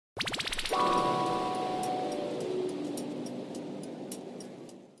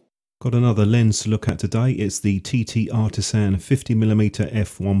Got another lens to look at today. It's the TTArtisan 50mm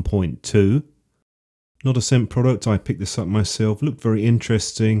F1.2. Not a cent product, I picked this up myself, looked very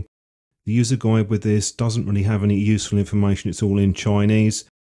interesting. The user guide with this doesn't really have any useful information, it's all in Chinese,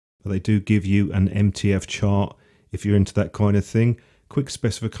 but they do give you an MTF chart if you're into that kind of thing. Quick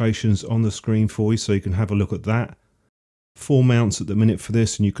specifications on the screen for you so you can have a look at that. 4 mounts at the minute for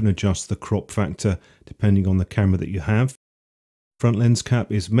this, and you can adjust the crop factor depending on the camera that you have. Front lens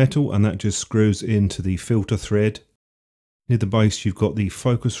cap is metal and that just screws into the filter thread. Near the base you've got the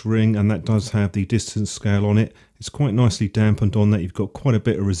focus ring and that does have the distance scale on it. It's quite nicely dampened on that. You've got quite a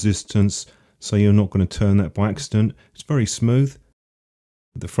bit of resistance so you're not going to turn that by accident. It's very smooth.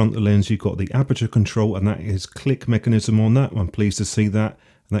 At the front of the lens you've got the aperture control and that is click mechanism on that. I'm pleased to see that,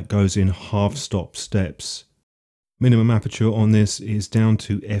 and that goes in half stop steps. Minimum aperture on this is down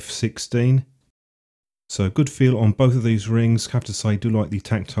to f16. So good feel on both of these rings. Have to say, do like the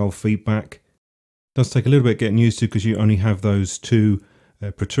tactile feedback. It does take a little bit getting used to because you only have those two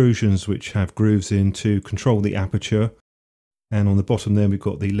protrusions which have grooves in to control the aperture. And on the bottom there we've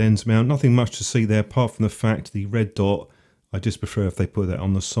got the lens mount. Nothing much to see there apart from the fact the red dot, I just prefer if they put that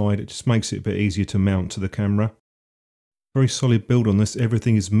on the side. It just makes it a bit easier to mount to the camera. Very solid build on this.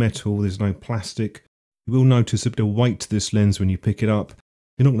 Everything is metal, there's no plastic. You will notice a bit of weight to this lens when you pick it up.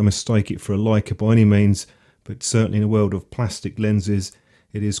 You're not going to mistake it for a Leica by any means, but certainly in the world of plastic lenses,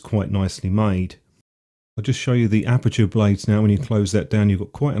 it is quite nicely made. I'll just show you the aperture blades now. When you close that down, you've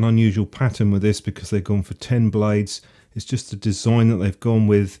got quite an unusual pattern with this because they've gone for 10 blades. It's just the design that they've gone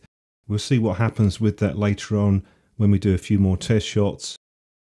with. We'll see what happens with that later on when we do a few more test shots.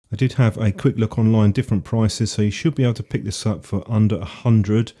 I did have a quick look online, different prices, so you should be able to pick this up for under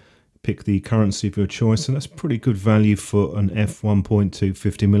 100. Pick the currency of your choice, and that's pretty good value for an f1.2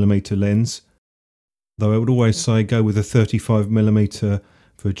 50mm lens. Though I would always say go with a 35mm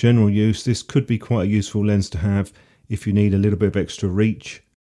for general use. This could be quite a useful lens to have if you need a little bit of extra reach.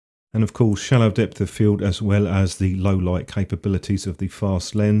 And of course shallow depth of field as well as the low light capabilities of the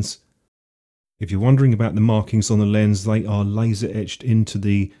fast lens. If you're wondering about the markings on the lens, they are laser etched into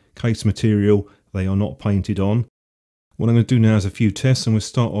the case material, they are not painted on. What I'm going to do now is a few tests, and we'll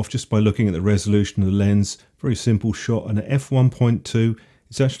start off just by looking at the resolution of the lens. Very simple shot, and at f1.2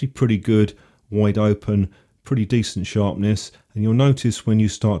 it's actually pretty good, wide open, pretty decent sharpness, and you'll notice when you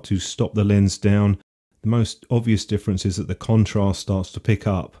start to stop the lens down, the most obvious difference is that the contrast starts to pick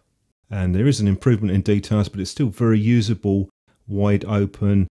up. And there is an improvement in details, but it's still very usable, wide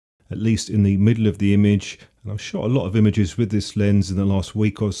open, at least in the middle of the image. And I've shot a lot of images with this lens in the last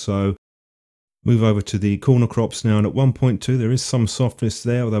week or so. Move over to the corner crops now, and at 1.2 there is some softness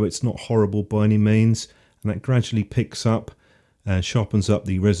there, although it's not horrible by any means, and that gradually picks up and sharpens up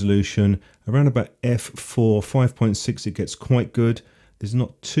the resolution. Around about f4, 5.6 it gets quite good. There's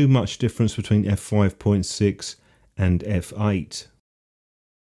not too much difference between f5.6 and f8.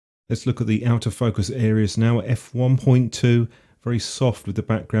 Let's look at the outer focus areas now. At f1.2, very soft with the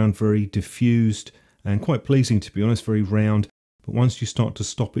background, very diffused and quite pleasing to be honest, very round. But once you start to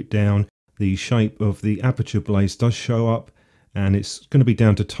stop it down, the shape of the aperture blades does show up, and it's going to be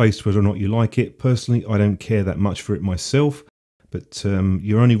down to taste whether or not you like it. Personally, I don't care that much for it myself, but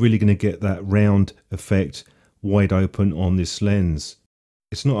you're only really going to get that round effect wide open on this lens.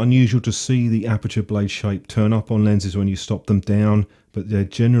 It's not unusual to see the aperture blade shape turn up on lenses when you stop them down, but they're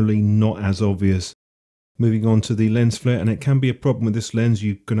generally not as obvious. Moving on to the lens flare, and it can be a problem with this lens.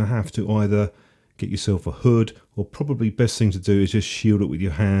 You're going to have to either get yourself a hood, or probably best thing to do is just shield it with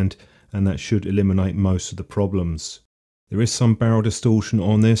your hand, and that should eliminate most of the problems. There is some barrel distortion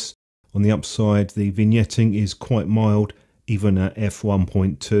on this. On the upside, the vignetting is quite mild, even at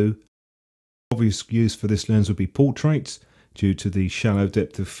f1.2. Obvious use for this lens would be portraits, due to the shallow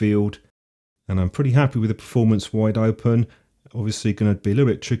depth of field. And I'm pretty happy with the performance wide open. Obviously going to be a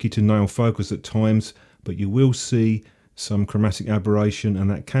little bit tricky to nail focus at times, but you will see some chromatic aberration, and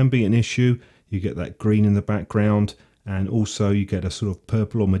that can be an issue. You get that green in the background, and also you get a sort of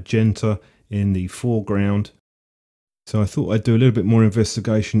purple or magenta in the foreground. So I thought I'd do a little bit more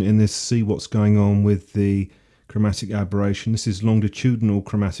investigation in this, see what's going on with the chromatic aberration. This is longitudinal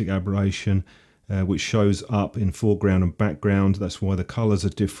chromatic aberration, which shows up in foreground and background. That's why the colours are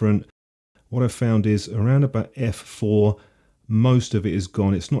different. What I found is around about f4, most of it is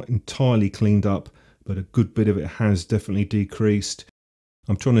gone. It's not entirely cleaned up, but a good bit of it has definitely decreased.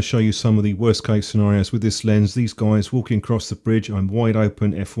 I'm trying to show you some of the worst case scenarios with this lens. These guys walking across the bridge, I'm wide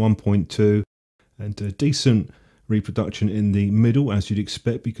open f1.2, and a decent reproduction in the middle as you'd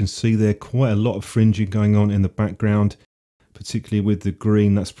expect. You can see there quite a lot of fringing going on in the background. particularly with the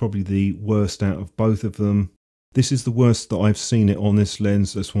green. That's probably the worst out of both of them. This is the worst that I've seen it on this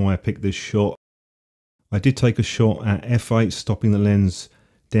lens, that's why I picked this shot. I did take a shot at f8, stopping the lens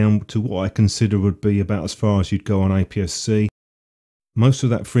down to what I consider would be about as far as you'd go on APS-C. Most of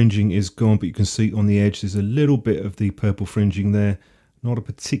that fringing is gone, but you can see on the edge there's a little bit of the purple fringing there. Not a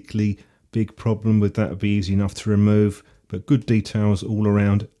particularly big problem with that, would be easy enough to remove, but good details all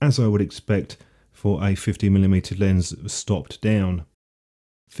around, as I would expect for a 50mm lens that was stopped down.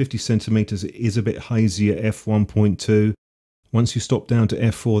 50cm is a bit hazy at f1.2. Once you stop down to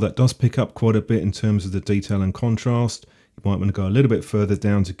f4, that does pick up quite a bit in terms of the detail and contrast. You might want to go a little bit further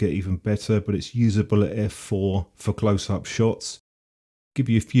down to get even better, but it's usable at f4 for close-up shots. Give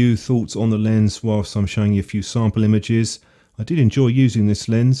you a few thoughts on the lens whilst I'm showing you a few sample images. I did enjoy using this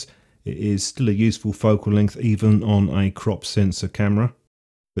lens. It is still a useful focal length even on a crop sensor camera.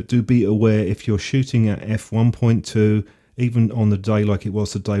 But do be aware, if you're shooting at f1.2, even on the day like it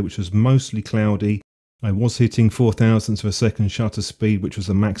was today, which was mostly cloudy, I was hitting 0.004 of a second shutter speed, which was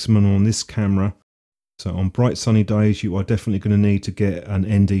the maximum on this camera. So on bright sunny days, you are definitely going to need to get an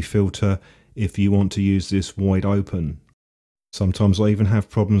ND filter if you want to use this wide open. Sometimes I even have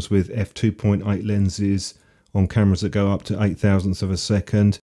problems with f2.8 lenses on cameras that go up to 0.008 of a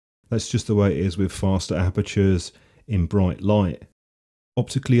second. That's just the way it is with faster apertures in bright light.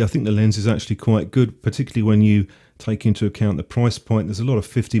 Optically, I think the lens is actually quite good, particularly when you take into account the price point. There's a lot of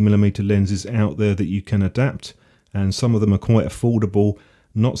 50mm lenses out there that you can adapt, and some of them are quite affordable.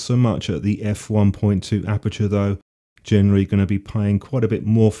 Not so much at the f1.2 aperture though. Generally going to be paying quite a bit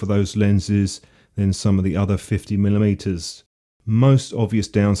more for those lenses than some of the other 50mm. Most obvious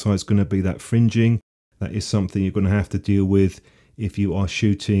downside is going to be that fringing. That is something you're going to have to deal with if you are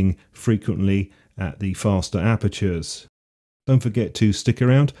shooting frequently at the faster apertures. Don't forget to stick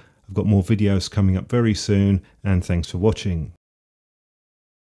around. I've got more videos coming up very soon, and thanks for watching.